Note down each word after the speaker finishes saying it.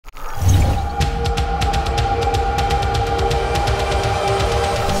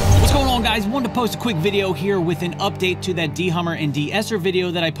post a quick video here with an update to that DeHummer and de-esser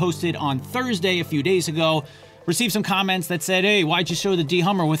video that I posted on Thursday a few days ago. Received some comments that said, hey, why'd you show the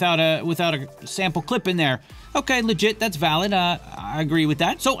DeHummer without a sample clip in there? Okay, legit, that's valid. I agree with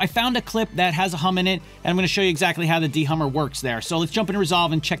that. So I found a clip that has a hum in it, and I'm going to show you exactly how the DeHummer works there. So let's jump into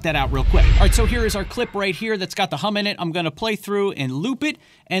Resolve and check that out real quick. All right, so here is our clip right here that's got the hum in it. I'm going to play through and loop it,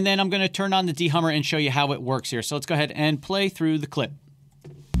 and then I'm going to turn on the DeHummer and show you how it works here. So let's go ahead and play through the clip.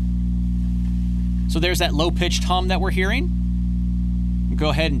 So there's that low-pitched hum that we're hearing. Go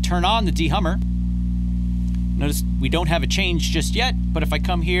ahead and turn on the DeHummer. Notice we don't have a change just yet, but if I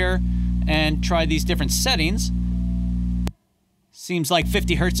come here and try these different settings, seems like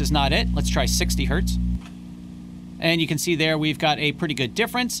 50 Hertz is not it. Let's try 60 Hertz. And you can see there we've got a pretty good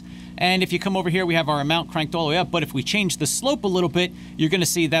difference. And if you come over here, we have our amount cranked all the way up, but if we change the slope a little bit, you're gonna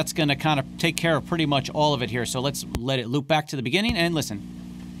see that's gonna kind of take care of pretty much all of it here. So let's let it loop back to the beginning and listen.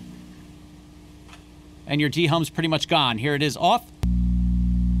 And your DeHum's pretty much gone. Here it is off.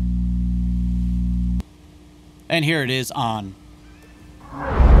 And here it is on.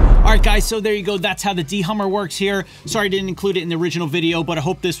 All right, guys, so there you go. That's how the DeHummer works here. Sorry I didn't include it in the original video, but I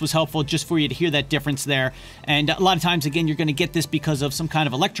hope this was helpful just for you to hear that difference there. And a lot of times, again, you're going to get this because of some kind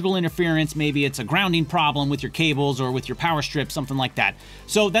of electrical interference. Maybe it's a grounding problem with your cables or with your power strip, something like that.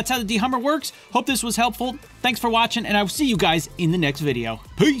 So that's how the DeHummer works. Hope this was helpful. Thanks for watching, and I will see you guys in the next video.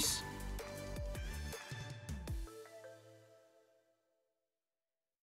 Peace!